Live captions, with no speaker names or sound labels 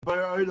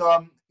Borei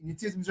Olam, in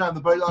Yetzias Mitzrayim,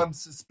 the Borei Olam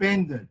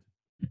suspended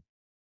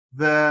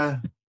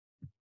the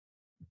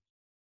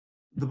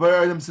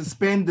Borei Olam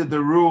suspended the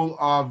rule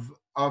of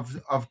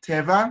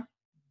Teva,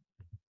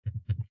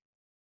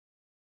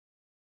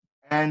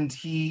 and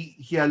he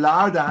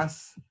allowed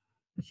us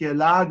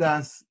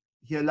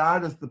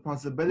the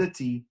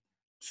possibility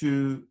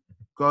to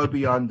go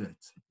beyond it,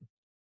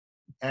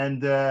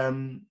 and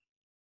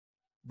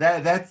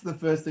that's the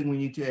first thing we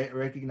need to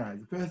recognize.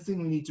 The first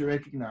thing we need to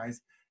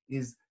recognize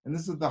is, and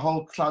this is the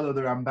whole klal of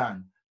the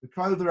Ramban. The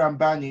klal of the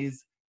Ramban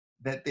is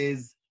that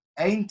there's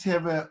ein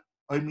teva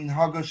or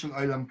minhaga shel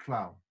olam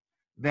klal.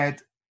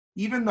 That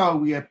even though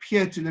we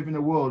appear to live in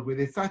a world where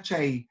there's such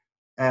a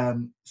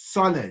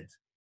solid,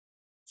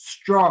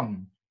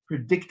 strong,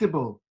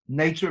 predictable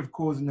nature of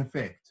cause and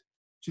effect,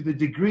 to the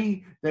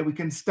degree that we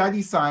can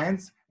study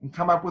science and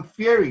come up with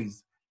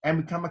theories, and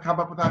we come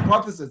up with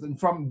hypotheses, and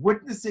from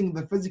witnessing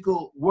the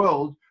physical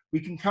world, we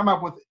can come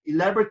up with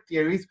elaborate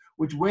theories,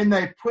 which when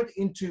they put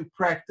into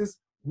practice,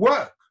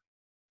 work.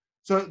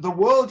 So the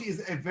world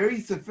is a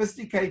very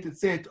sophisticated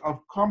set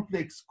of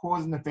complex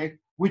cause and effect,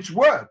 which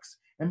works,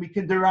 and we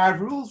can derive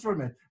rules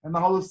from it, and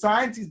the whole of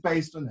science is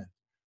based on it.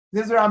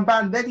 There's a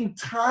Ramban, that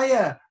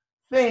entire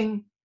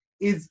thing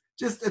is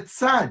just a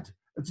tzad.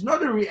 It's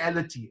not a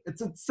reality.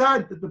 It's a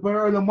tzad that the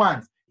Borei Olam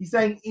wants. He's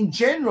saying, in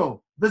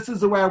general, this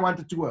is the way I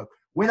want it to work.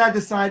 When I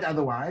decide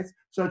otherwise,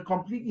 so it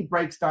completely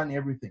breaks down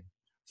everything.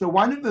 So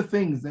one of the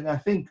things that I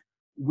think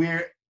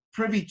we're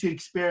privy to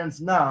experience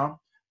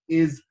now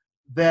is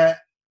the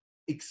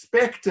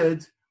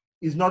expected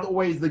is not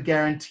always the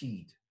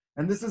guaranteed.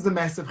 And this is a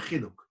massive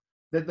chiluk.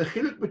 That the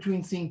chiluk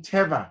between seeing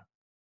Teva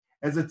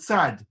as a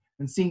tzad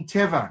and seeing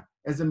Teva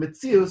as a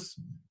metzius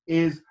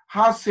is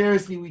how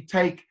seriously we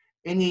take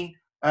any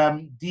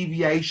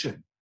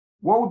deviation.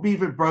 What would be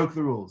if it broke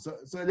the rules?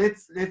 So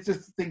let's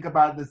just think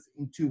about this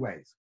in two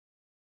ways.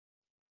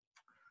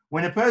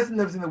 When a person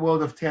lives in the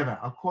world of Teva,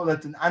 I'll call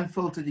it an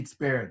unfiltered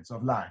experience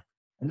of life,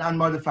 an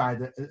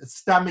unmodified, a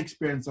stum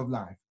experience of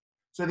life.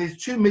 So there's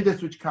two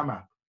midas which come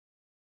up.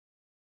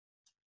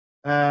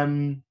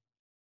 One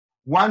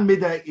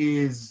midah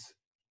is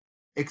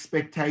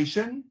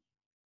expectation,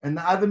 and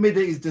the other midah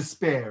is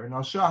despair. And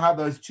I'll show how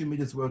those two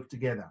midas work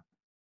together.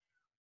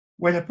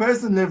 When a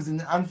person lives in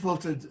an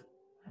unfiltered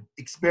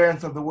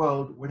experience of the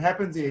world, what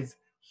happens is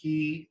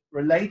he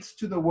relates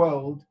to the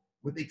world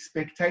with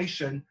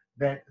expectation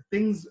that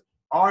things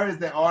are as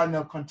they are and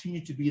they'll continue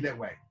to be that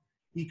way.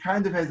 He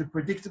kind of has a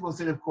predictable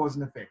set of cause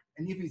and effect.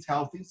 And if he's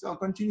healthy, so he'll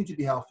continue to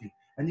be healthy.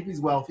 And if he's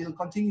wealthy, he'll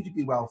continue to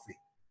be wealthy.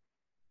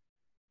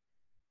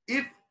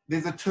 If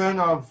there's a turn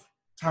of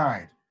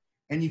tide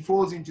and he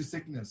falls into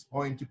sickness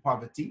or into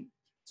poverty,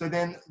 so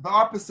then the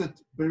opposite,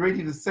 but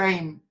really the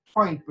same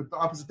point, but the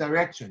opposite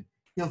direction,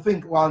 he'll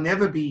think, well, I'll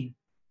never be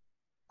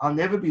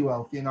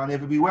wealthy and I'll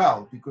never be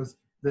well, because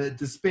the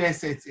despair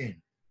sets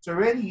in. So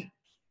really,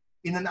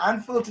 in an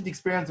unfiltered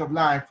experience of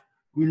life,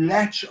 we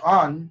latch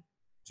on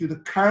to the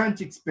current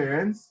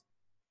experience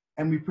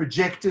and we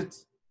project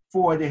it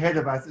forward ahead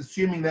of us,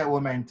 assuming that will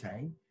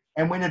maintain.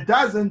 And when it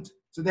doesn't,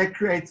 so that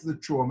creates the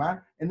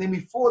trauma, and then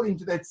we fall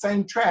into that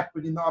same trap,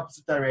 but in the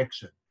opposite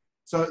direction.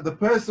 So the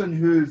person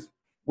who's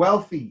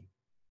wealthy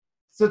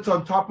sits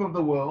on top of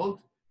the world,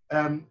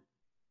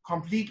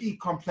 completely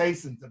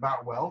complacent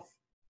about wealth,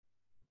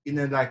 in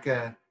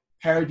a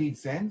parodied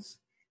sense.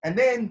 And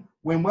then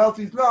when wealth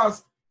is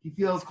lost, he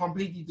feels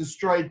completely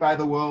destroyed by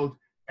the world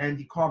and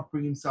he can't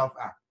bring himself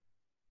up.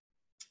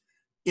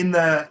 In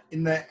the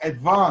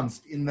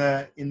advanced, in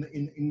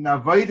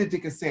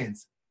avodatic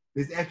sense,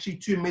 there's actually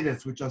two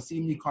midas which are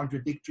seemingly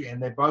contradictory,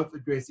 and they both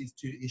address these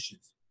two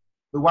issues.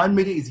 The one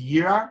midah is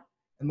yira,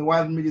 and the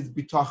one midah is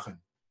bitachon.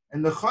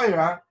 And the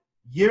chayra,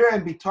 yira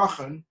and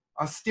bitachon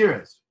are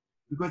stirrers,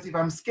 because if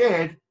I'm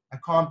scared, I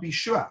can't be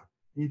sure.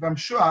 And if I'm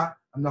sure,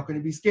 I'm not going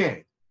to be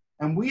scared.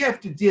 And we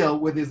have to deal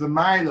with, there's a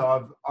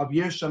milah of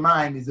Yir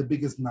Shamayim is the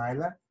biggest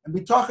milah, and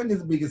bitachon is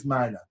the biggest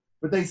milah.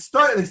 But they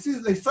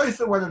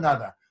soy one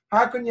another.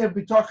 How can you have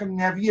bitachon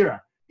and have yira?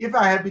 If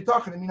I have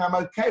bitachon, I mean I'm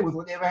okay with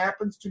whatever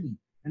happens to me,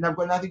 and I've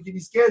got nothing to be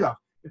scared of.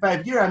 If I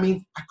have yira, I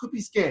mean I could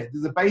be scared.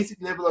 There's a basic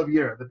level of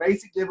yira. The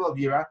basic level of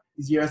yira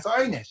is yiras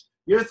oynish.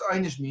 Yiras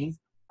oynish means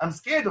I'm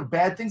scared of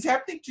bad things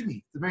happening to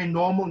me. It's a very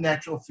normal,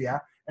 natural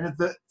fear, and it's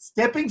the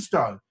stepping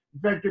stone. In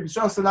fact, Rabbi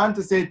Shal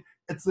Salanta said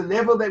it's the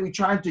level that we're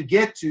trying to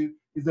get to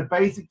is the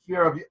basic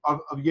fear of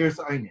yiras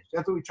oynish.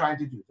 That's what we're trying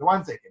to do. So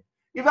 1 second.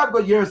 If I've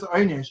got yiras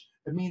oynish,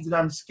 it means that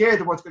I'm scared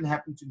of what's going to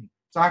happen to me.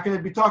 So how can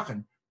it be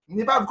bitachon? And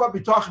if I've got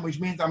bitachon, which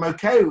means I'm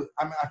okay,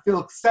 I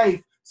feel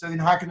safe, so then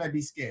how can I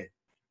be scared?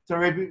 So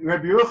Rabbi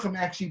Yerucham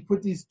actually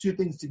put these two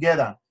things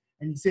together,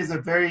 and he says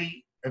a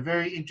very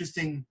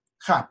interesting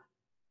chap.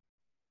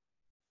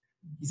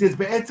 He says,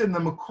 be'etzem, the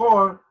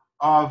makor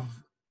of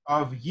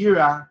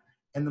yira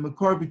and the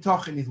makor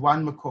bitachon is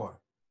one makor.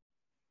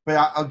 But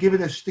I'll give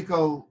it a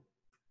shtickle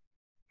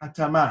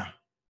atama,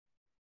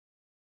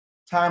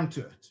 time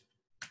to it,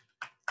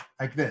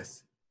 like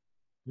this.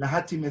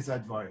 Lahatim es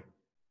advarim.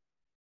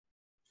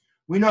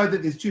 We know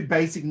that there's two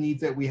basic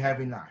needs that we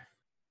have in life.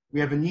 We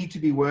have a need to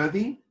be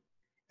worthy,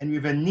 and we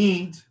have a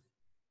need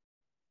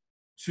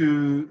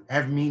to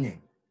have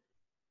meaning.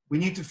 We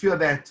need to feel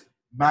that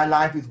my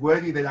life is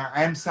worthy, that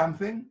I am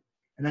something,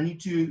 and I need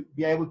to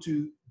be able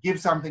to give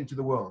something to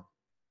the world.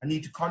 I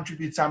need to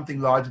contribute something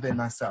larger than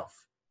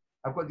myself.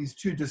 I've got these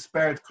two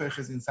disparate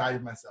koiches inside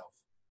of myself.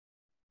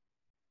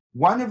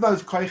 One of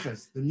those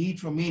koiches, the need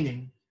for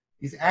meaning,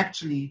 is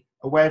actually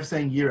a way of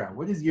saying yira.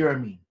 What does yira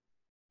mean?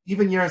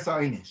 Even yiras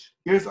ha'onish.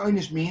 Yiras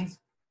ha'onish means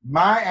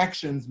my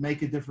actions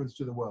make a difference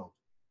to the world.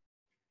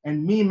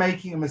 And me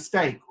making a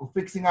mistake or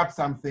fixing up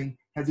something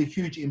has a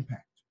huge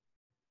impact.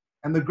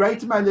 And the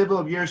greater my level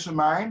of yiras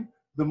shamayim,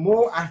 the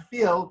more I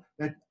feel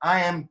that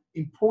I am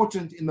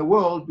important in the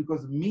world,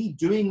 because me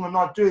doing or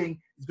not doing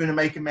is going to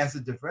make a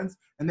massive difference.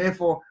 And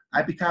therefore,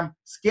 I become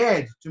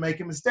scared to make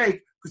a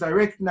mistake because I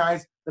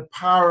recognize the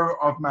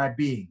power of my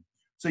being.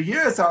 So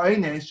yiras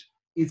ha'onish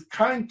is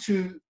coming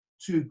to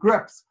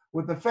grips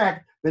with the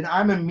fact that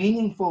I'm a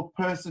meaningful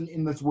person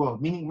in this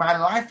world, meaning my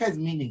life has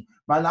meaning,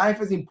 my life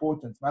has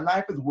importance, my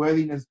life has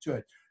worthiness to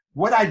it.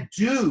 What I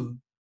do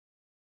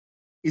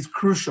is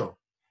crucial.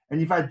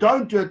 And if I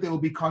don't do it, there will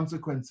be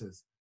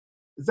consequences.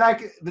 It's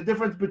like the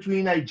difference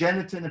between a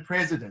janitor and a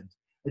president.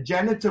 A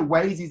janitor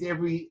weighs his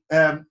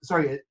a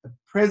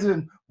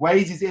president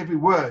weighs his every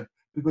word,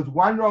 because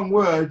one wrong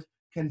word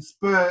can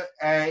spur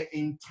an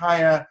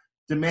entire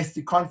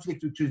domestic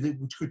conflict,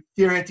 which could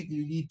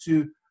theoretically lead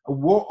to a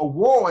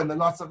war and the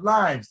loss of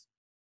lives.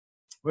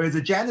 Whereas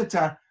a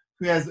janitor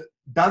who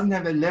doesn't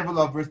have a level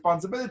of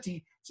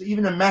responsibility, so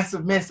even a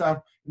massive mess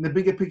up in the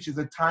bigger picture is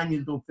a tiny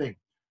little thing.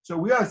 So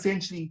we are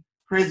essentially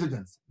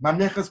presidents,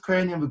 Mamlechas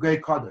Kohanim of the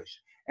Great Kadosh,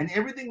 and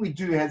everything we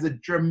do has a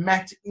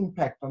dramatic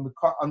impact on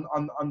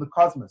the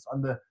cosmos,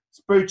 on the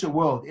spiritual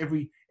world.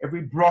 Every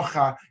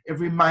brocha,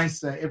 every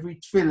maisa, every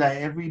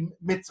tefillah, every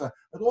mitzvah,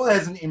 it all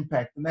has an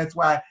impact, and that's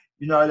why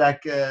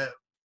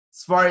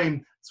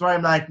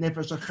Svarim like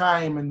Nefesh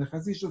HaChaim and the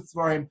Chassidus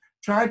Svarim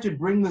try to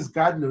bring this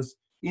gadlus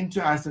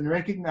into us, and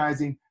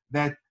recognizing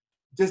that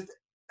just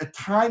a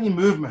tiny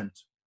movement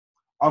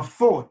of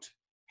thought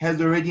has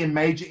already a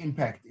major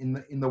impact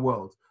in the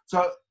world.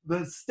 So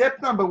the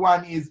step number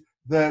one is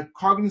the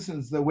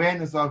cognizance, the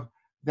awareness of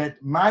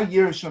that my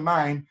yiras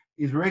shamayim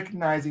is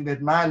recognizing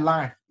that my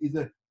life is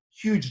a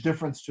huge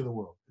difference to the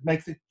world. It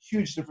makes a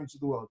huge difference to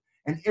the world.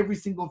 And every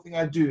single thing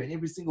I do, and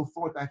every single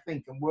thought I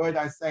think, and word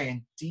I say,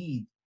 and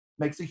deed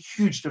makes a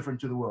huge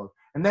difference to the world.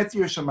 And that's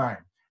yiras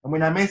shamayim. And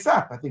when I mess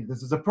up, I think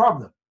this is a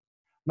problem.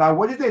 Now,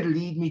 what does that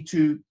lead me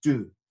to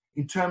do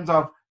in terms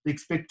of the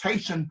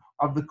expectation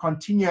of the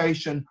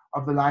continuation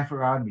of the life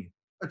around me?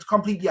 It's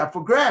completely up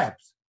for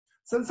grabs.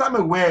 Since I'm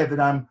aware that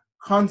I'm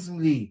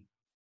constantly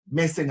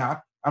messing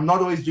up, I'm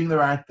not always doing the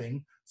right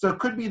thing. So it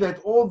could be that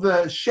all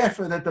the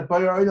shefa that the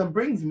Borei Olam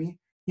brings me,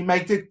 he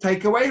may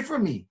take away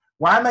from me.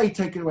 Why may he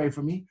take it away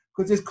from me?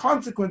 Because there's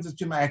consequences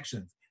to my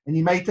actions. And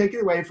he may take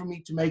it away from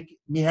me to make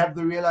me have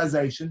the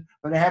realization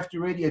that I have to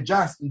really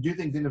adjust and do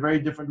things in a very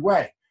different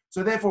way.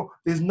 So therefore,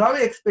 there's no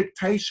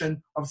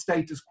expectation of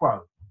status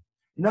quo.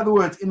 In other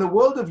words, in the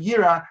world of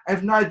Yira, I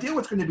have no idea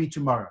what's going to be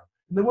tomorrow.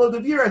 In the world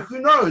of Yira, who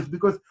knows?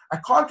 Because I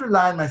can't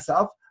rely on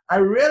myself. I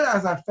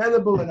realize how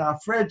fallible and how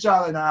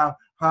fragile and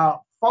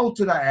how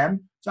faulted I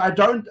am. So I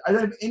don't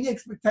have any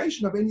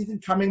expectation of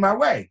anything coming my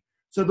way.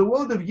 So the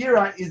world of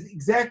Yira is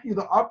exactly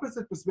the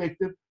opposite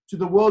perspective to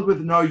the world with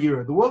no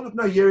Yira. The world with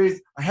no Yira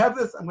is, I have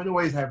this, I'm going to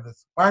always have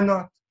this. Why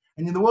not?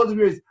 And in the world of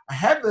Yira is, I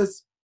have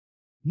this,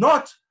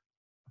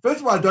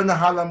 first of all, I don't know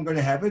how long I'm going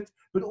to have it,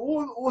 but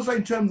also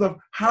in terms of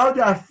how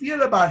do I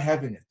feel about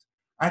having it.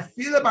 I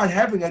feel about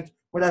having it,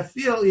 what I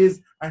feel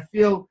is, I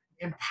feel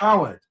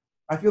empowered.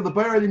 I feel the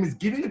Borei Olam is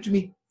giving it to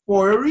me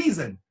for a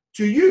reason,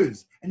 to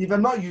use. And if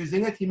I'm not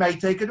using it, he may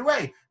take it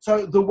away.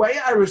 So the way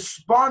I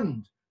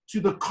respond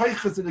to the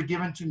koiches that are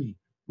given to me,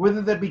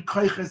 whether there be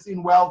koiches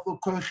in wealth or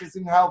koiches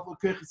in health or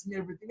koiches in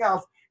everything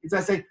else, is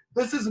I say,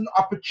 this is an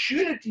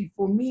opportunity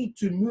for me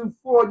to move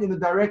forward in the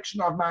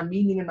direction of my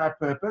meaning and my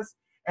purpose.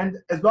 And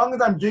as long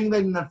as I'm doing that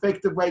in an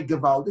effective way,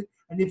 gewaldig.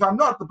 And if I'm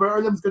not, the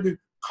Borei Olam is going to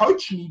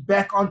coach me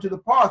back onto the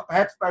path,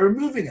 perhaps by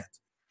removing it.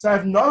 So I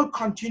have no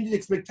continued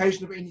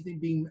expectation of anything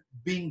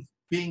being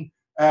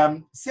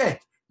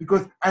set,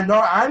 because I know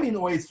I'm in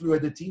always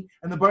fluidity,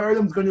 and the Borei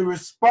Olam is going to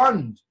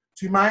respond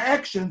to my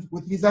actions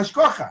with his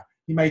hashgacha.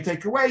 He may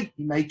take away,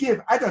 he may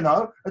give. I don't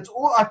know. It's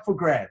all up for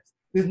grabs.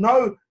 There's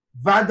no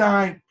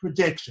vadai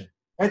projection.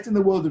 That's in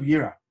the world of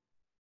Yira.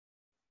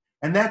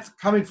 And that's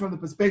coming from the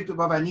perspective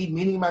of I need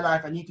meaning in my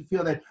life. I need to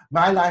feel that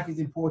my life is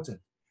important.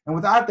 And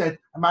without that,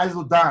 I might as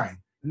well die.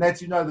 And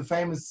that's, the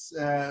famous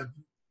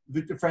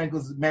Viktor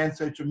Frankl's man's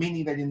search for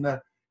meaning, that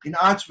in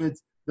Auschwitz,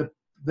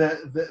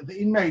 the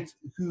inmates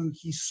who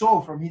he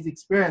saw from his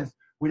experience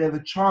would have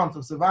a chance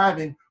of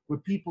surviving were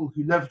people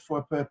who lived for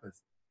a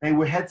purpose. They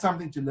had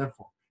something to live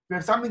for. If we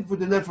have something to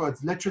live for,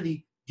 it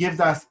literally gives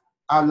us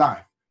our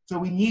life. So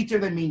we need to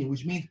have a meaning,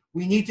 which means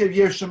we need to have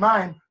yiras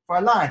shamayim for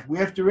our life. We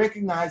have to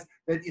recognize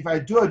that if I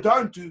do or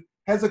don't do,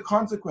 has a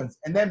consequence.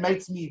 And that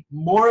makes me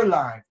more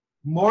alive,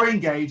 more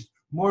engaged,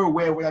 more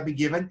aware of what I've been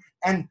given,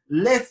 and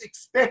less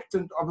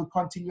expectant of a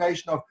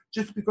continuation of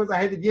just because I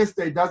had it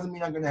yesterday doesn't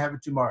mean I'm going to have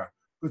it tomorrow.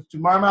 Because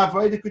tomorrow my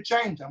avodah could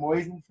change. I'm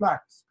always in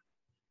flux.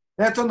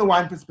 That's on the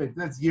one perspective.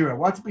 That's Yira.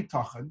 What's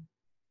Bitochen?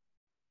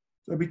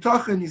 So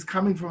Bitochen is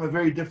coming from a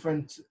very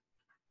different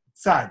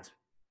tzad.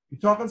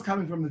 Bitochen is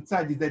coming from the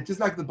tzad is that just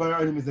like the Borei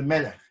Olam is a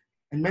melech,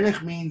 and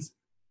melech means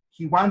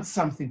he wants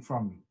something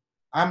from me.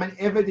 I'm an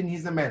eved and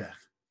he's a melech.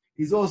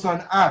 He's also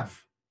an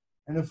av.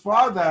 And the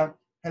father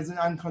has an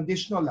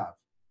unconditional love.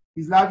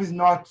 His love is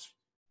not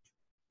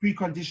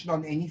preconditioned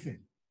on anything.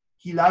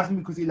 He loves me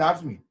because he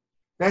loves me.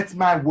 That's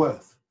my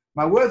worth.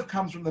 My worth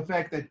comes from the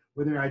fact that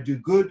whether I do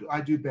good or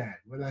I do bad,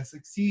 whether I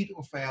succeed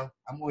or fail,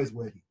 I'm always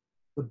worthy.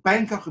 The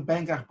Bankach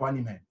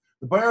Bonim Hen.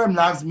 The Borei Olam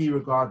loves me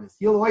regardless.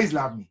 He'll always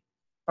love me.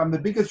 If I'm the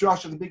biggest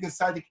Rosh or the biggest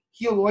Tzaddik,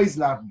 he'll always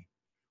love me.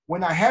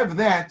 When I have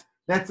that,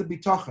 that's a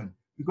bitochen.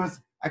 Because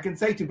I can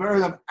say to Borei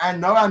Olam, I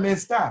know I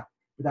messed up,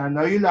 but I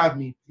know you love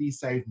me, please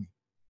save me.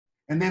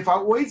 And therefore I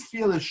always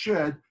feel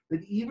assured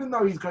that even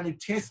though he's going to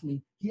test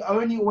me, he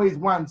only always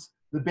wants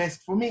the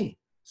best for me.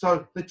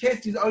 So the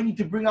test is only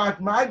to bring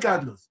out my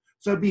gadlus.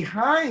 So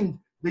behind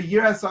the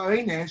Yiras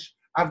HaOnesh,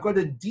 I've got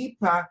a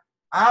deeper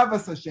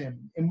Avas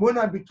Hashem,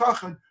 Emunah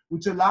Bitochen,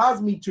 which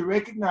allows me to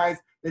recognize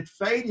that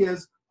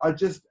failures are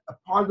just a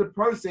part of the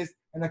process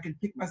and I can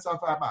pick myself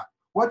up.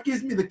 What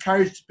gives me the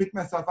courage to pick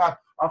myself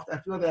up after I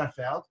feel that I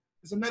failed?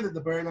 Because I know that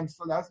the Borei Olam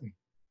still loves me.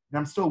 And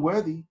I'm still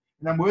worthy.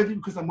 And I'm worthy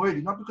because I'm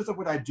worthy, not because of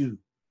what I do.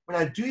 What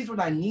I do is what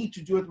I need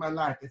to do with my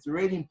life. It's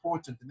really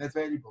important and that's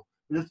valuable.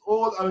 But it's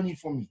all only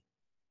for me.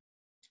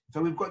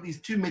 So we've got these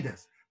two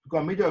midas. We've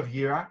got a midah of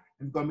Yira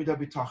and we've got a midah of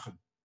Bitochen.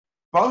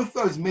 Both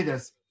those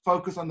midas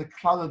focus on the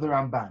klal of the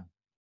Ramban.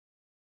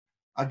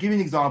 I'll give you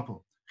an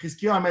example.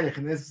 Chizkiyahu HaMelech,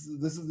 and this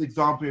is the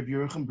example of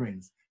Yerucham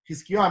brings.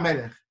 Chizkiyahu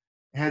HaMelech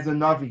has a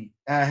navi,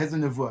 has a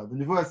nevuah. The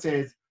nevuah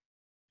says,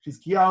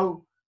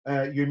 Chizkiyahu,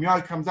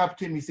 Yirmiyahu comes up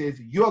to him, he says,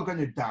 you're going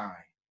to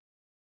die.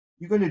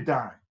 You're going to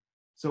die.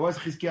 So what's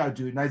Chizkiyahu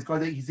do? Now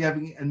he's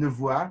having a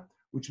nevuah,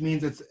 which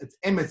means it's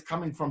emes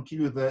coming from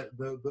Kilu,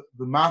 the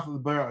mouth of the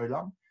Borei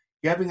Olam.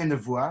 You're having a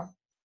nevuah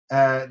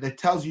that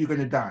tells you you're going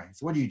to die.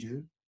 So what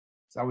do?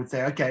 So I would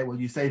say, okay, well,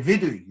 you say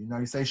vidu,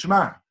 you say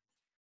Shema.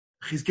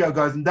 Chizkiyahu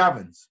goes and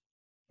davens.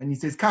 And he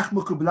says, Kach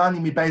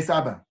mukublani mi beis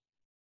Abba.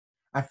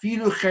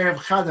 Afilu cherev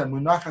chada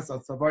munachas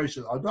al tzavar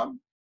shel adam.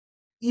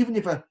 Even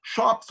if a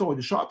sharp sword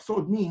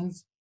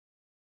means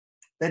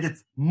that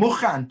it's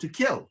mukhan, to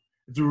kill.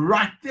 It's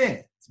right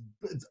there.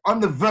 It's on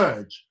the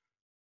verge.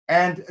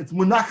 And it's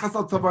munachas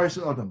al tzavar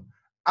shel adam.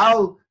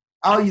 Al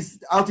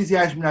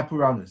tizyash min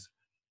hapuranos.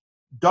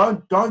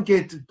 Don't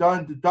get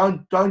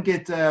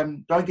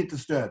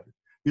disturbed.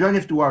 You don't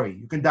have to worry.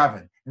 You can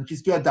daven. And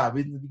Chizkiyahu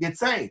daven, you get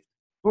saved.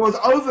 But it was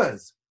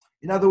overs.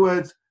 In other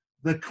words,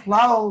 the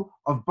klal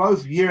of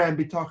both Yira and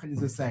Bitochen is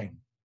the same.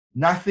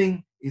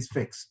 Nothing is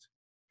fixed.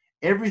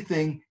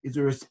 Everything is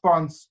a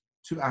response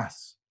to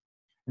us.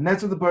 And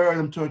that's what the Borei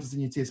Olam taught us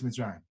in Yetzias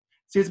Mitzrayim.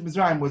 Yetzias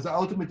Mitzrayim was the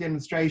ultimate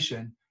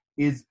demonstration.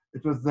 It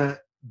was the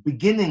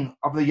beginning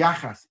of the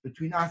yachas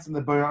between us and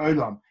the Borei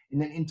Olam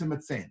in an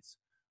intimate sense.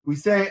 We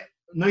say,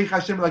 Noich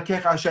Hashem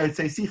Elokecha Asher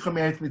Yitzeisecha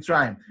Me'eretz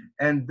Mitzrayim.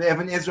 And the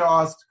Evan Ezra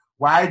asked,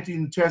 why do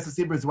in Teres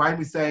HaSibros, why do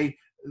we say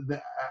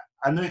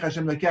Anoich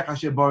Hashem Elokecha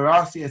Asher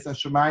Borasi Es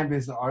HaShamayim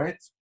Ve'es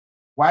Ha'aretz?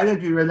 Why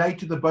don't we relate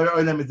to the Borei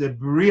Olam as a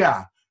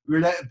bria?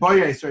 Relate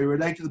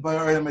to the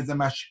Borei Olam as a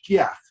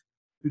mashkiach,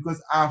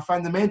 because our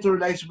fundamental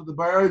relationship with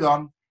the Borei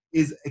Olam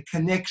is a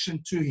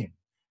connection to him,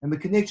 and the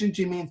connection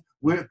to him means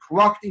we're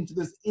locked into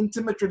this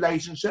intimate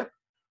relationship,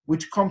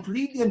 which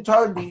completely and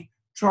totally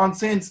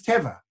transcends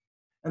teva.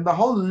 And the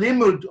whole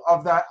limud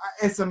of the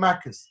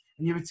Esamakus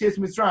and Yetzias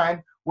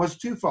Mitzrayim was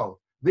twofold.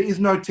 There is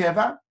no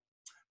teva,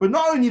 but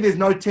not only there's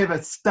no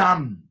teva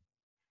stam,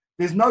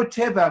 there's no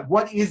teva.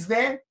 What is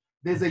there?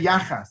 There's a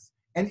yachas,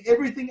 and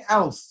everything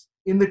else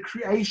in the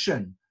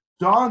creation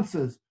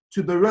dances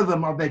to the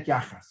rhythm of that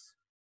yachas.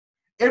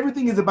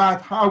 Everything is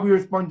about how we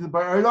respond to the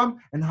Borei Olam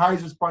and how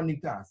he's responding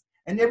to us.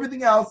 And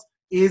everything else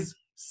is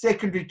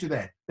secondary to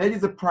that. That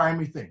is the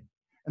primary thing.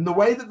 And the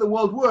way that the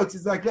world works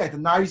is like that.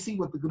 And now you see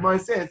what the Gemara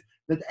says,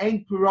 that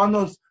ain't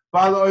puranos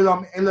bal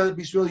olam ela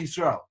bishvil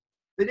Yisrael.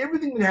 That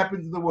everything that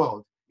happens in the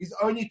world is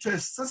only to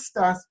assist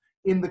us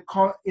in the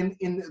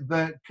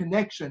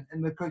connection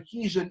and the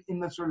cohesion in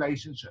this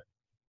relationship.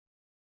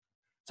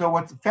 So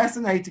what's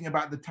fascinating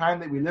about the time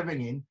that we're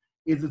living in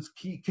is it's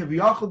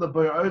Kiviyachol, the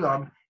Borei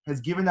Olam has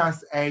given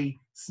us a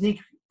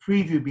sneak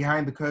preview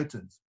behind the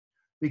curtains.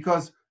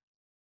 Because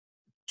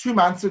 2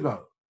 months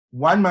ago,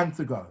 1 month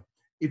ago,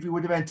 if we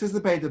would have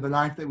anticipated the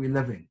life that we're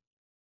living,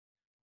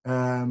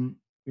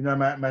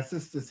 my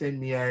sister sent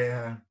me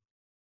a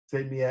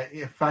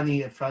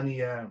funny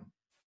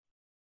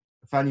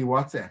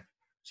WhatsApp.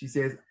 She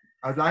says,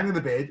 I was lying in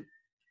the bed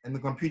and the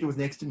computer was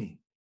next to me.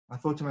 I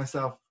thought to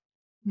myself,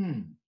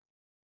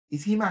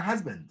 is he my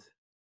husband?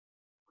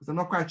 Because I'm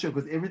not quite sure,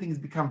 because everything has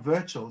become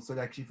virtual. So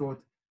like she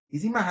thought,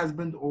 is he my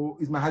husband, or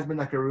is my husband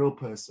like a real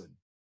person?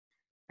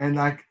 And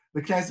like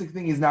the classic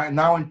thing is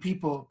now when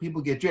people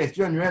get dressed,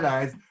 you don't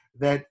realize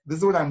that this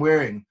is what I'm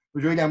wearing,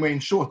 but really I'm wearing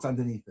shorts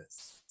underneath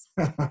this.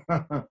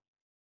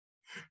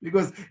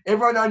 Because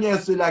everyone only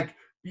has to like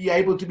be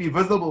able to be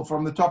visible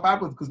from the top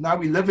upwards, because now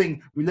we're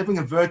living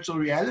a virtual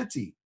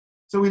reality.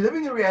 So we're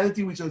living a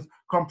reality which is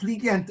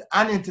completely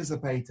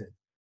unanticipated.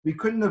 We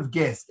couldn't have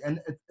guessed. And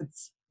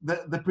it's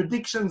the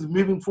predictions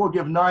moving forward, we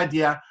have no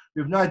idea.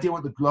 We have no idea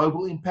what the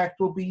global impact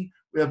will be.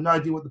 We have no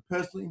idea what the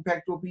personal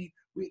impact will be.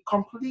 We're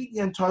completely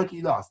and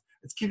totally lost.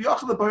 It's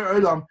Kiviyachal the Borei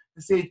Olam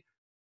that said,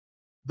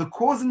 the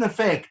cause and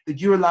effect that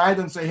you relied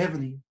on so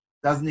heavily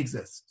doesn't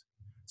exist.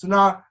 So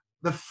now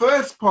the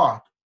first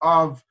part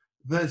of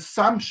the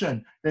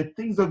assumption that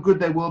things are good,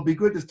 they will be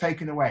good, is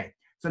taken away.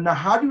 So now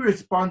how do we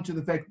respond to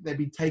the fact that they've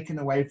been taken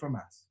away from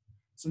us?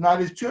 So now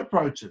there's two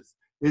approaches.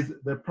 There's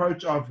the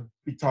approach of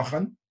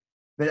bitachon,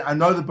 that I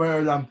know the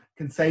Borei Olam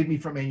can save me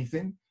from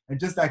anything, and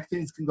just like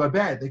things can go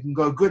bad, they can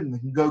go good, and they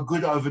can go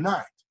good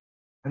overnight.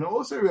 And I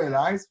also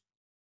realize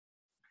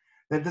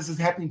that this is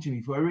happening to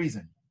me for a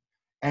reason.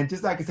 And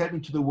just like it's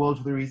happening to the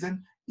world for a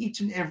reason, each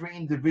and every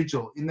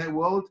individual in that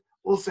world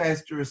also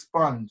has to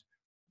respond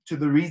to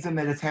the reason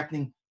that it's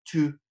happening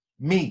to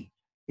me,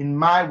 in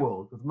my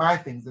world, with my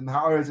things, and the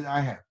ha'aras that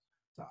I have.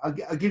 So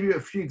I'll give you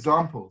a few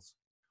examples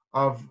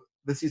of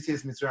this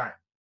Yetzias Mitzrayim.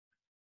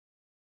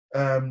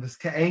 This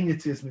Ka'ain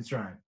Yetzias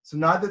Mitzrayim. So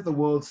now that the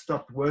world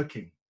stopped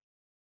working,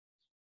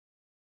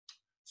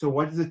 so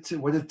what does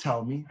it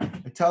tell me?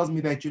 It tells me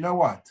that, you know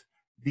what?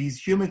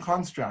 These human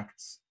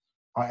constructs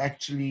are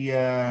actually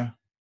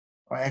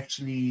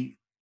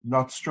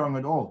not strong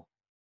at all.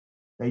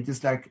 They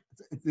just like,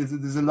 there's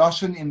a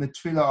lashon in the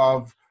tefillah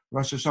of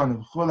Rosh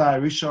Hashanah,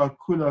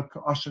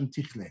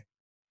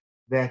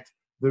 that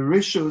the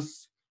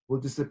rishus will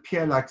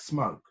disappear like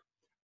smoke.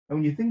 And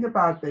when you think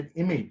about that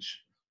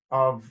image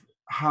of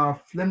how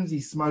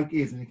flimsy smoke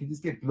is, and it can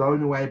just get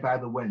blown away by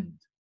the wind,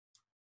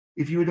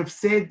 if you would have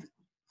said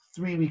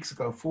 3 weeks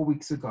ago, 4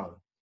 weeks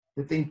ago,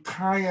 that the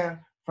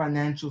entire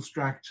financial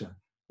structure,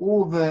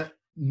 all the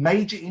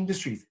major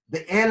industries,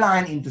 the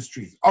airline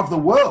industries of the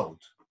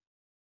world,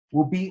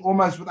 will be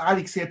almost without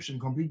exception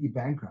completely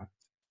bankrupt,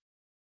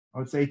 I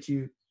would say to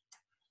you,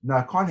 no,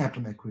 it can't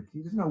happen that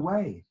quickly. There's no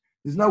way.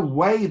 There's no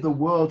way the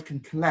world can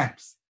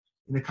collapse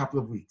in a couple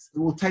of weeks. It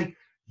will take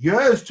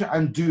years to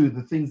undo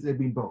the things that have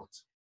been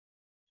built.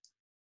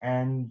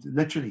 And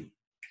literally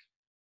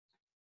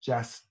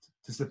just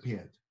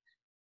disappeared.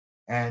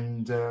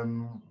 And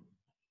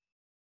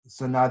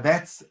so now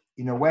that's,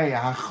 in a way, a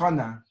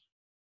hachana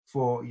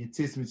for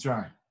Yetzias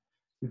Mitzrayim.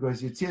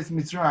 Because Yetzias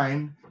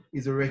Mitzrayim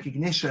is a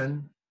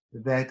recognition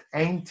that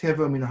Ein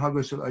Teva Min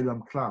Hago Shel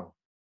Olam Klal.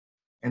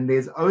 And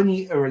there's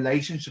only a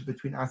relationship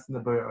between us and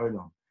the Borei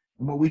Olam.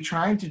 And what we're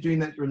trying to do in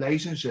that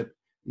relationship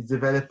is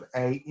develop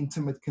an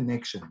intimate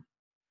connection.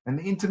 And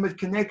the intimate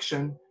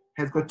connection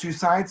has got two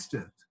sides to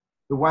it.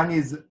 The one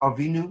is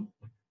Avinu,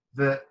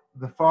 the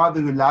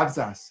Father who loves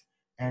us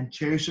and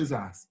cherishes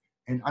us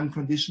and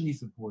unconditionally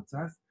supports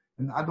us.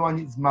 And the other one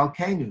is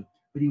Malkeinu,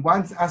 but he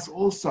wants us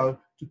also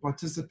to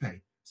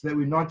participate, so that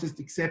we're not just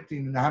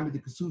accepting the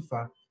Nahamid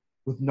Kesufa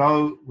with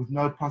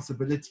no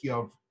possibility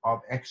of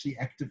actually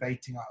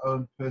activating our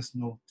own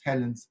personal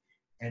talents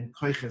and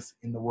koiches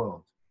in the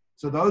world.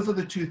 So those are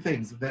the two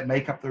things that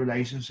make up the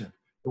relationship.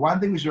 The one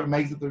thing which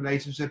makes up the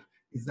relationship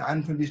is the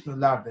unconditional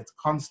love that's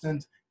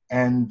constant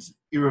and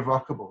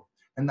irrevocable.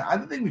 And the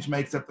other thing which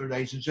makes up the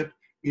relationship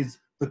is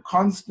the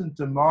constant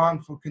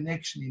demand for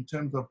connection in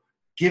terms of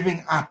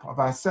giving up of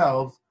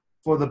ourselves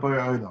for the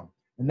Borei Olam.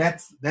 And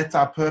that's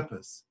our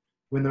purpose.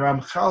 When the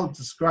Ramchal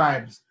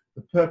describes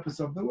the purpose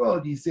of the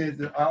world, he says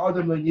that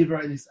Adam lo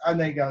nivra elis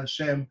aneg al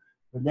Hashem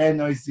v'le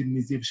noisim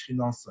miziv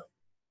shchinosai.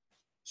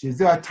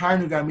 Shezeh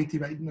ha'tainug ha'amiti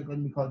v'ha'idun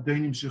ha'godim mikol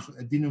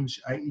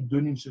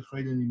idunim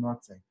shechoylim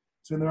limotzei.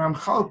 So when the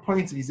Ramchal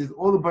points it, he says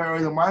all the Borei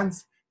Olam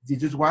wants, he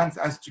just wants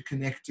us to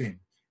connect to him.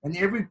 And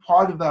every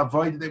part of the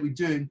avodah that we're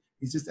doing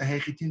is just a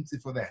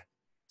hechitimtzi for that.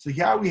 So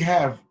here we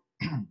have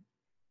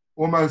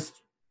almost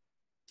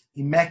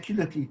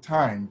immaculately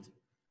timed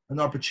an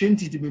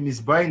opportunity to be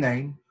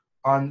misbainain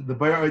on the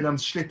Borei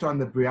Olam's Shlita on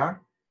the Bria,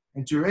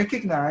 and to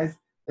recognize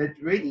that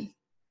really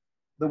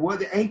the word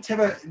the Ein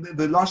Teva,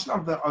 the lashon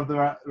of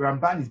the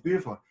Ramban is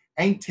beautiful.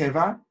 Ein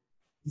Teva,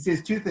 he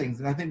says two things,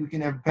 and I think we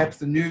can have perhaps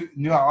the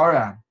new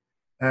Aora.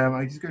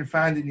 I'm just going to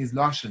find it in his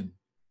lashon.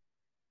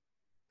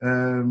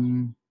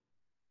 1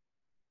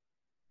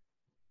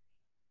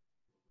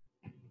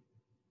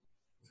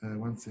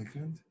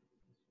 second.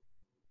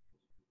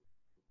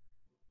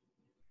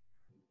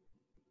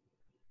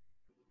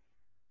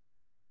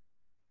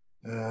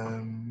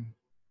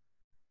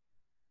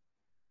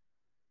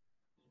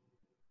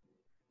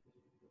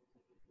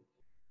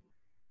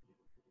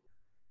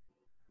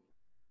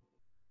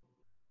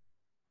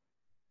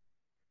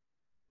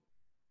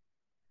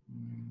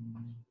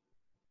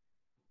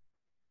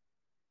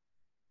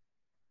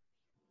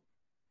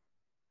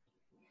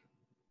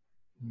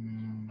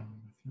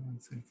 One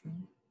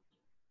second.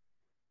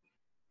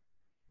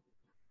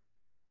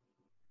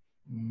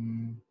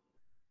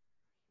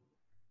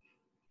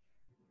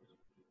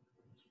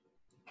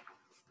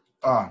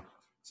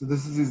 So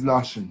this is his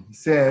lashon. He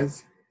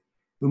says,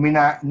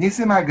 "Umina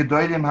nisim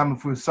hagadolim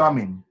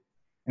hamufursamim,"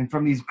 and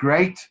from these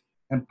great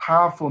and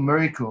powerful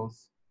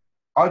miracles,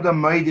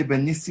 Adam moide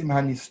benisim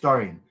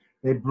hanistorim.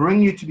 They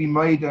bring you to be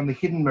made on the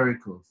hidden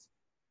miracles.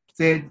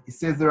 It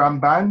says the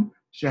Ramban,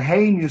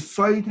 "Shehein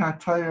yusoid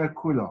haTorah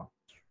kula."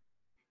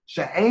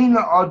 She'ein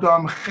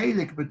Adam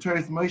chelik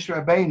b'Torah Moshe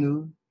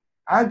Rabbeinu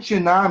ad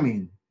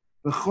shenamin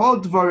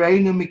b'chol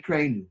dvareinu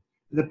mikreinu.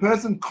 The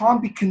person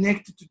can't be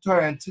connected to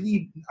Torah until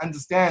he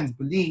understands,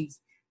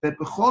 believes that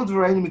b'chol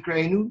dvareinu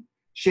mikreinu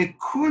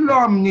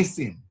shekulam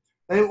nisim.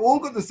 They all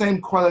got the same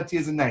quality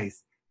as a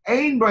nace.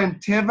 Ein b'hem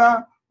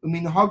teva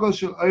u'minhago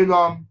shel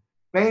olam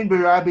bein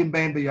b'rabim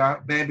bein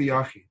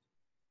b'yachid.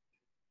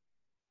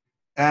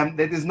 That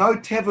there's no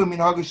teva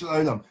u'minhago shel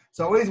olam.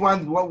 So I always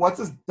wondered, what's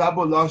this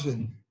double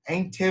lashon?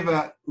 Ain't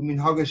teva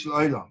u'minhago shel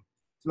olam.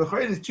 So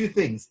there's two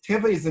things.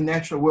 Teva is the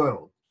natural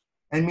world,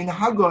 and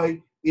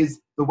minhago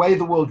is the way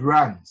the world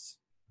runs.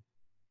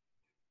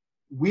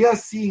 We are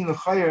seeing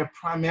l'chayr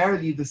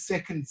primarily the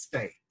second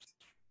state.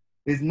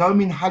 There's no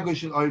minhago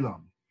shel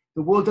olam.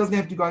 The world doesn't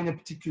have to go in a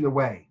particular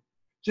way.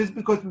 Just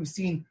because we've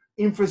seen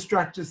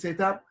infrastructure set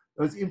up,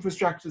 those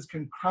infrastructures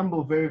can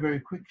crumble very,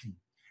 very quickly.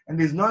 And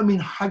there's no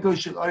minhago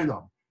shel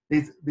olam.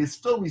 We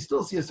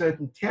still see a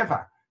certain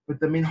teva, but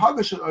the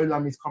minhago shel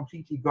olam is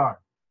completely gone.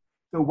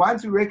 So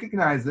once we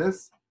recognize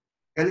this,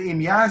 if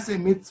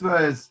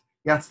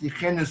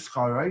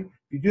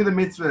you do the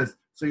mitzvahs,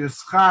 so your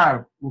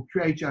schar will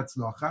create your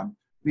tzlocha.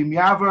 And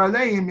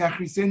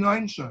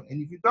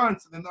if you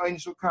don't, so then the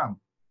oinish will come.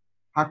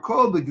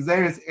 Hakol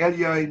b'gzeres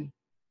elyon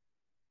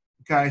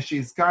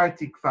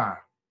k'shizkarti kfar.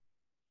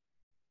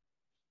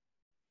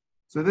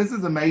 So this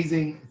is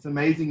amazing. It's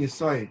amazing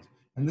yesod,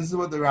 and this is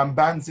what the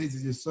Ramban says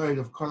is yesod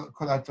of kol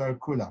haTorah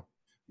kula.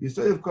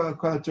 Yesod of kol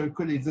haTorah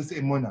kula is this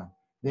emunah.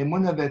 The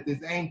emunah that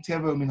there's ein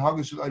teva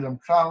minhago shel olam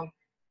klal,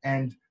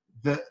 and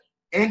the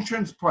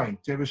entrance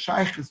point to have a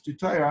shaykhus to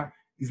Torah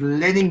is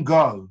letting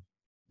go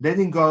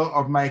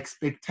of my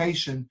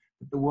expectation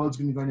that the world's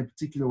going to go in a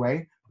particular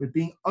way, but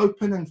being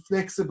open and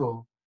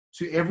flexible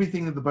to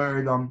everything that the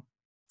Borei Olam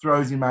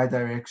throws in my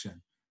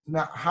direction.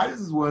 Now, how does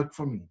this work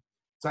for me?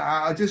 So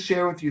I'll just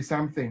share with you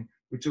something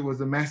which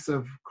was a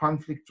massive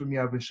conflict for me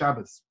over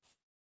Shabbos.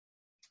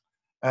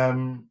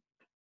 I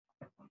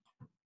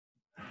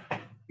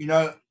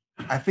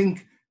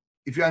think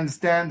if you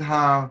understand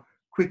how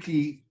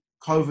quickly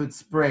COVID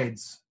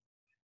spreads,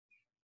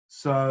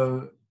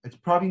 so it's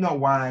probably not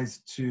wise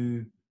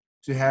to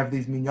have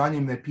these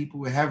minyanim that people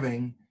were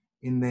having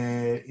in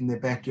their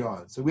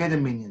backyard. So we had a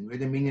minyan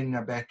in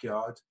our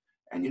backyard,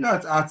 and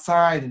it's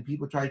outside and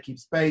people try to keep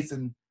space.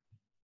 And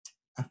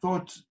I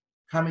thought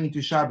coming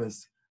into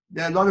Shabbos,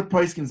 there are a lot of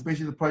poskim,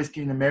 especially the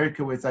poskim in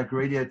America, where it's like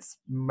already it's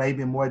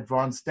maybe a more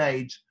advanced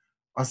stage,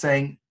 are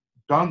saying,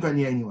 don't go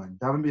near anyone,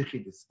 daven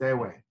b'chidus, stay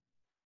away.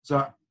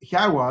 So here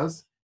I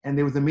was, and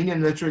there was a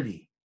minyan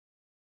literally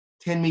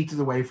 10 meters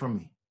away from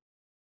me,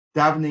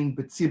 davening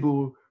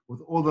b'tzibur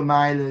with all the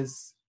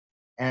milas.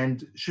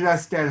 And should I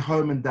stay at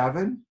home and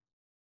daven,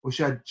 or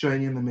should I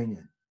join in the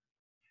minyan?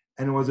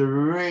 And it was a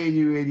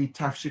really, really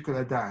tough shikol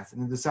hadas,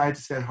 and I decided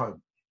to stay at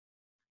home.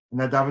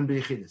 And I davened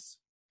b'chidus.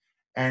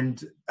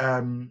 And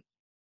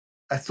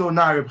I saw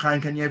now Reb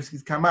Chaim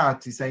Kanievsky's come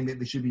out. He's saying that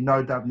there should be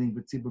no davening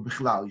b'tzibur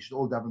b'chlal. You should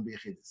all daven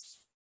b'chidus.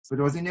 But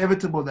it was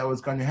inevitable that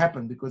was going to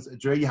happen because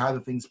it's really how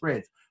the thing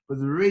spreads. But it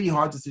was a really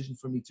hard decision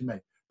for me to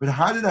make. But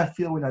how did I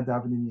feel when I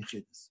davened in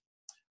Yechidus?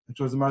 It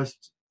was the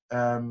most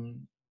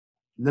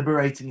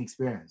liberating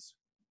experience.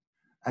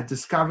 I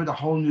discovered a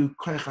whole new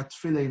koach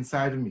tefillah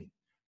inside of me,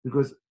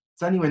 because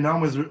suddenly when no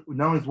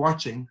one was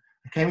watching,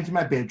 I came into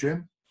my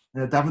bedroom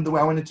and I davened the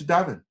way I wanted to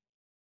daven.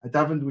 I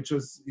davened, which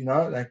was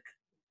like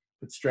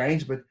it's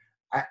strange, but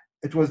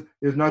there was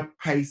no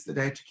pace that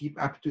I had to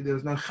keep up to. There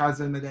was no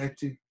chazan that I had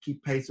to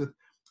keep pace with.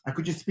 I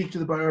could just speak to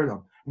the Borei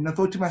Olam, and I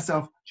thought to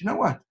myself, do you know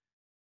what?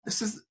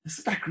 This is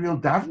like real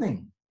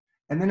davening.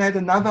 And then I had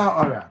another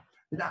aura.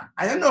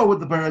 I don't know what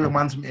the Borei Olam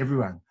wants from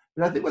everyone,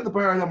 but I think what the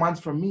Borei Olam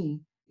wants from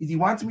me is he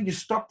wants me to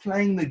stop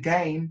playing the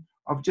game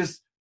of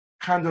just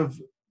kind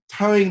of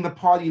towing the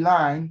party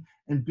line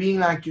and being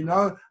like,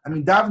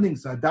 davening,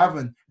 so I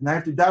daven, and I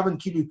have to daven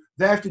kilu.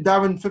 They have to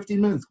daven 15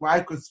 minutes. Why?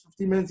 Because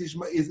 15 minutes is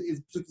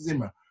Pesukei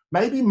Zimra.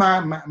 Maybe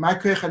my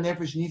koach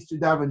hanefesh needs to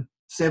daven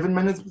 7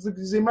 minutes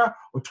Pesukei Zimra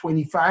or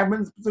 25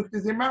 minutes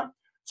Pesukei Zimra.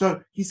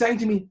 So he's saying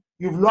to me,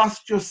 you've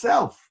lost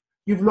yourself.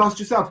 You've lost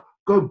yourself.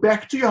 Go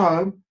back to your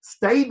home,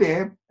 stay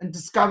there, and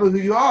discover who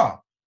you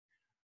are.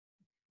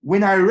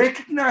 When I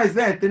recognize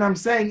that, then I'm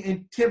saying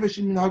in Tevesh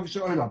in Minhag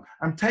Shel Olam,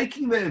 I'm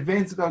taking the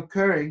events that are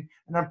occurring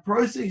and I'm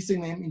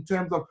processing them in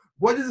terms of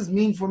what does this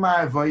mean for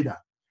my avodah.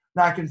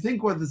 Now I can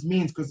think what this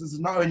means, because this is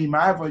not only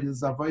my avodah, this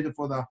is avodah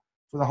for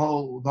the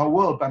whole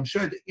world. But I'm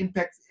sure it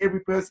impacts every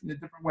person in a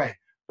different way.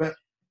 But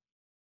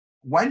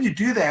when you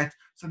do that,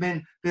 so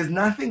then there's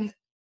nothing.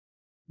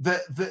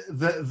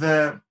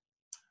 The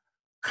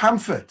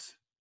comfort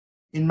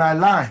in my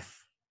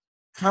life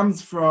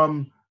comes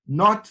from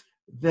not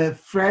the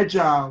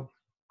fragile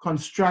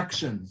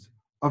constructions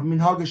of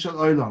Minhag Shel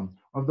Olam,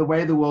 of the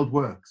way the world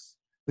works.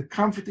 The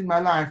comfort in my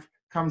life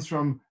comes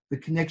from the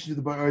connection to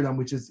the Borei Olam,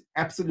 which is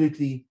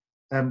absolutely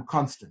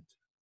constant.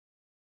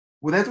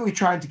 Well, that's what we're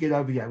trying to get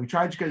over here. We're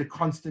trying to get a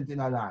constant in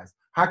our lives.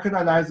 How can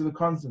our lives have a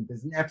constant?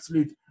 There's an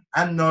absolute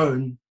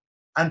unknown,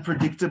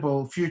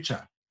 unpredictable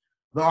future.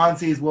 The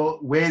answer is, well,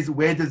 where does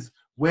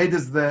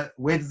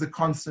the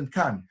constant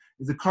come?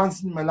 Is the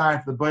constant in my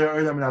life the Borei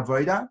Olam and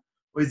Avodah,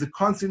 or is the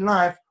constant in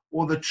life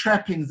all the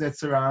trappings that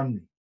surround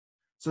me?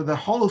 So the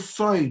whole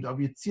side of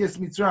Yetzias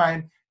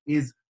Mitzrayim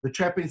is the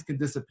trappings can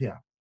disappear.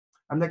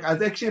 I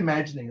was actually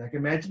imagining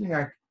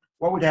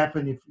what would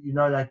happen if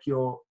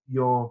your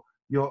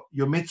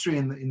mitzri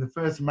in the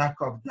first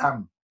Makkah of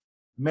Dam.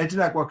 Imagine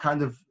what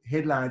kind of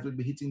headlines would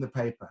be hitting the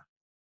paper.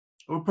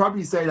 It would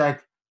probably say the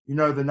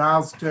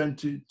Nile's turned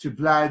to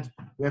blood.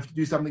 We have to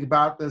do something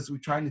about this. We're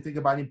trying to think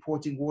about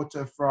importing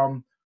water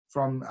from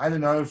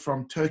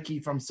Turkey,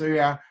 from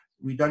Syria.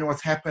 We don't know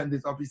what's happened.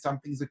 There's obviously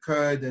something's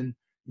occurred, and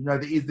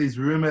there is these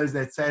rumors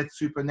that say it's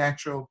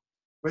supernatural.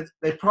 But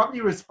they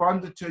probably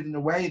responded to it in a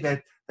way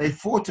that they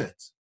fought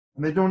it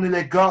and they don't want to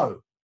let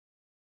go.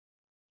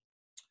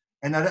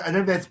 And I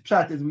know that's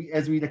pshat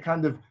as we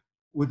kind of,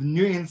 with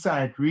new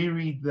insight,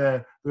 reread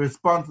the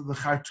response of the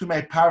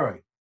Chartumei Paroi.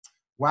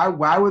 Why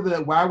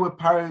were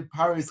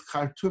Paro's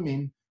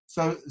Chartumim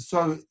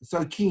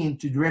so keen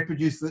to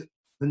reproduce the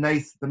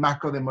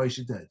Makkah that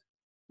Moshe did?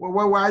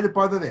 Well, why did it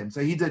bother them?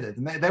 So he did it,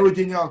 and they were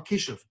doing Al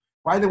Kishuf.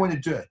 Why did they want to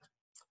do it?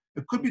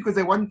 It could be because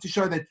they wanted to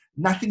show that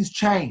nothing's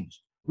changed.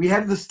 We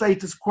have the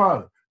status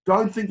quo.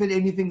 Don't think that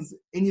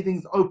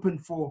anything's open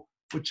for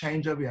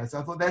change over here. So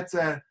I thought that's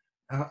a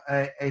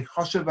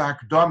choshev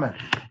hakdama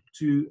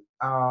to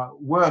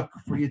work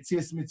for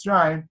Yetzias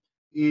Mitzrayim,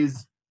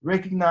 is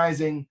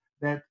recognizing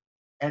that,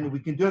 and we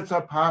can do it so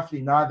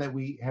powerfully now that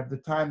we have the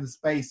time, the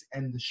space,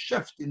 and the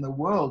shift in the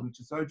world, which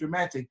is so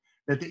dramatic,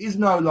 that there is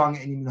no longer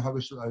any minhag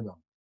shel olam.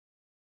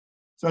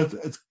 So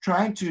it's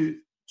trying to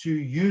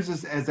use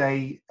this as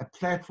a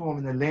platform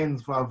and a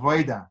lens for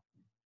avodah,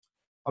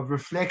 of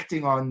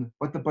reflecting on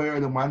what the Borei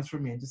Olam wants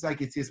from me. And just like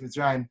Yetzias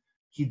Mitzrayim,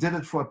 he did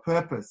it for a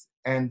purpose.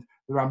 And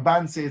the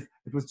Ramban says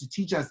it was to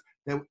teach us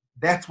that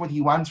that's what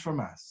he wants from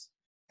us.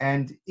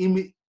 And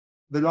in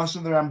the Lashon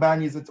of the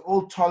Ramban is it's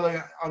all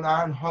toler on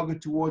our hogger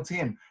towards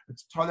him.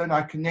 It's toler on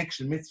our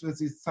connection.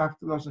 Mitzvahs is tzaf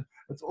to Lashon.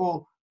 It's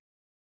all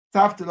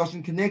tzaf to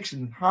Lashon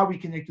connection, how we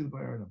connect to the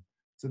Borei Olam.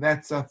 So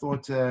that's, I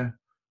thought, a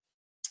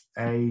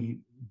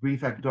brief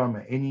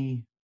akdama.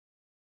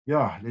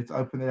 Let's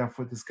open it up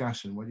for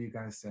discussion. What are you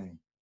guys saying?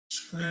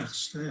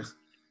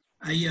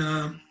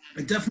 I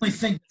definitely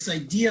think this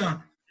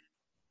idea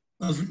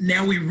of,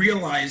 now we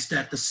realize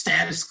that the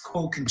status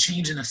quo can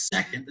change in a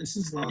second. This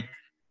is like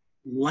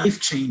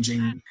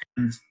life-changing,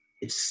 and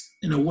it's,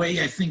 in a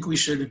way, I think we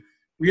should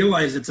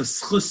realize it's a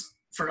schus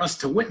for us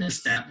to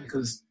witness that,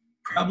 because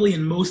probably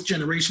in most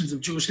generations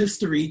of Jewish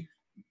history,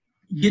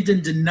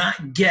 Yidden did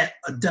not get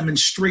a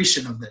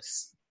demonstration of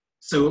this.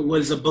 So it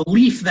was a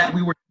belief that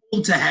we were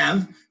told to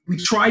have. We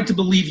tried to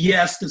believe,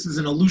 yes, this is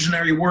an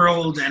illusionary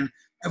world and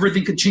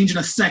everything could change in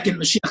a second.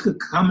 Mashiach could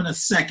come in a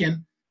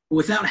second. But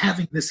without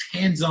having this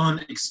hands-on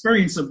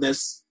experience of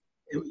this,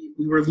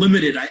 we were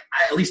limited.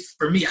 At least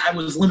for me, I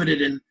was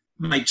limited in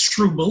my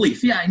true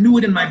belief. Yeah, I knew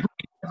it in my brain.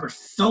 I never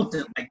felt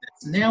it like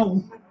this.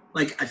 Now,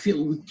 I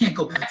feel we can't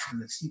go back from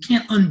this. You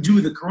can't undo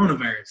the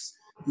coronavirus.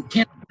 You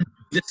can't undo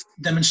this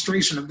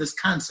demonstration of this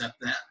concept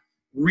that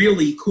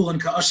really cool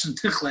and ka'ash and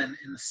tichla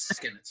in a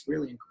second. It's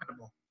really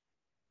incredible.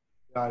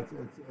 Yeah,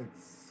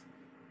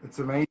 it's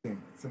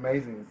amazing. It's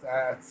amazing.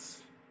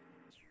 It's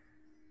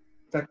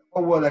like,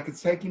 oh well,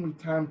 it's taking me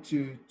time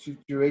to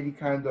really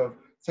kind of,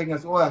 it's taking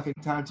us all, I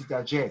think, time to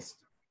digest.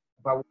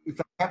 But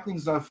it's happening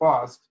so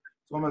fast.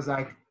 It's almost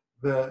like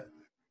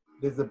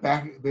there's a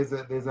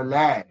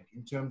lag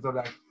in terms of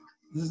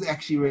this is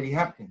actually really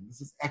happening.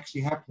 This is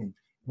actually happening.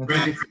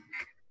 Right.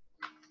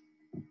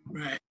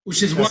 Right.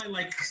 Which is why,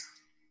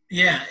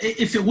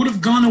 if it would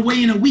have gone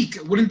away in a week,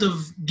 it wouldn't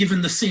have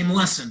given the same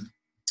lesson.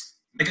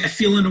 I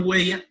feel in a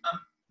way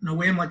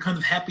I'm kind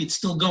of happy it's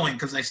still going,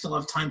 because I still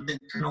have time to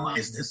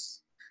internalize this.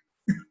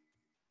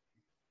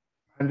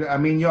 And I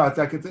mean,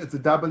 it's a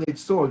double-edged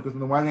sword, because on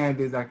the one hand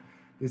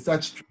there's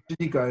such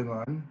tragedy going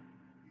on.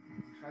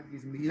 I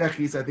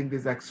think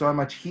there's so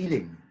much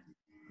healing.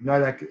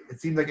 It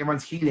seems like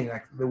everyone's healing,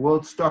 the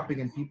world's stopping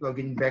and people are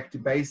getting back to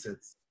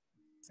basics,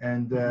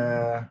 and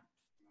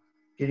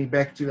getting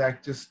back to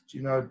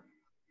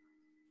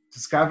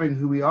discovering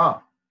who we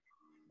are.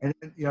 And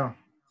so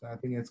I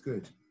think that's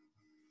good.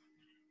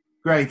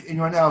 Great.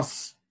 Anyone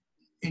else?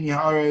 Any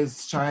horrors,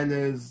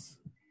 shilas?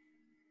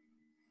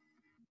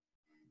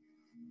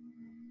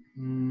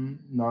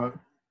 No.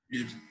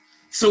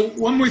 So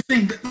one more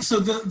thing. So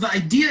the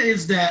idea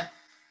is that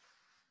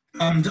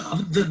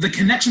the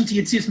connection to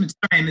Yetzias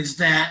Mitzrayim is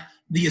that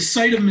the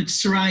aside of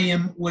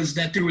Mitzrayim was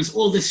that there was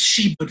all this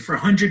shibud for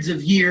hundreds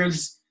of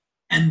years,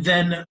 and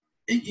then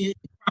it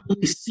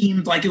probably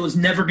seemed like it was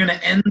never going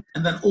to end,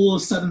 and then all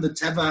of a sudden the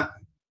teva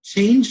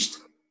changed,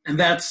 and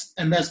that's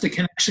the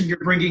connection you're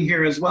bringing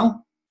here as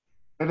well.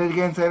 Say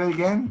that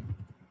again.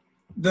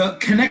 the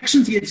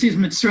connection to Yetzias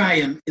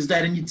Mitzrayim is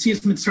that in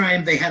Yetzias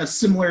Mitzrayim they had a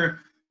similar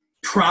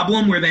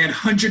problem where they had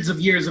hundreds of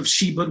years of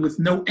shibud with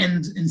no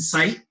end in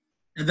sight,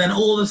 and then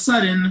all of a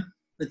sudden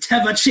the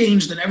teva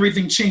changed and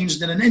everything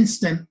changed in an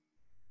instant,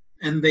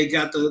 and they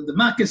got the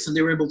makkos and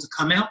they were able to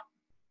come out.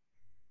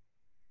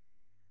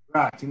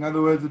 Right. In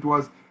other words, it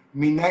was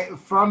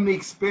from the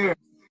experience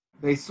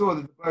they saw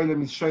that the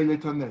Borolam is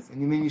shaylit on this,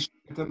 and then you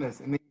shaylit on this,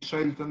 and then you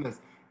shaylit on this,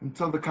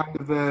 until the kind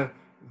of the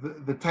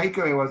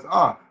takeaway was,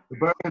 the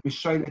Borolam is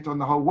shaylit on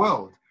the whole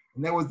world,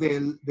 and that was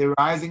their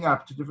rising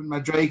up to different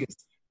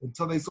madrigas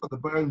until they saw the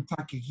Borolam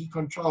Taki. He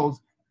controls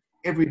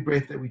every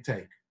breath that we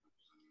take.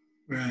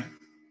 Right.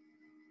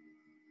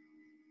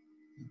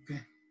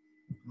 Okay.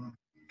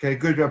 Okay,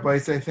 good, Rabbi.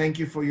 So thank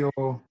you for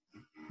your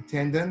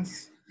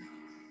attendance,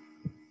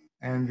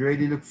 and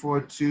really look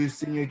forward to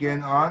seeing you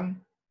again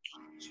on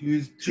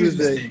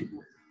Tuesday.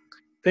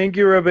 Thank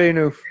you,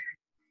 Rabbeinu.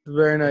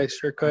 Very nice.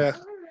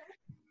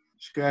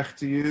 Shkach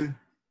to you.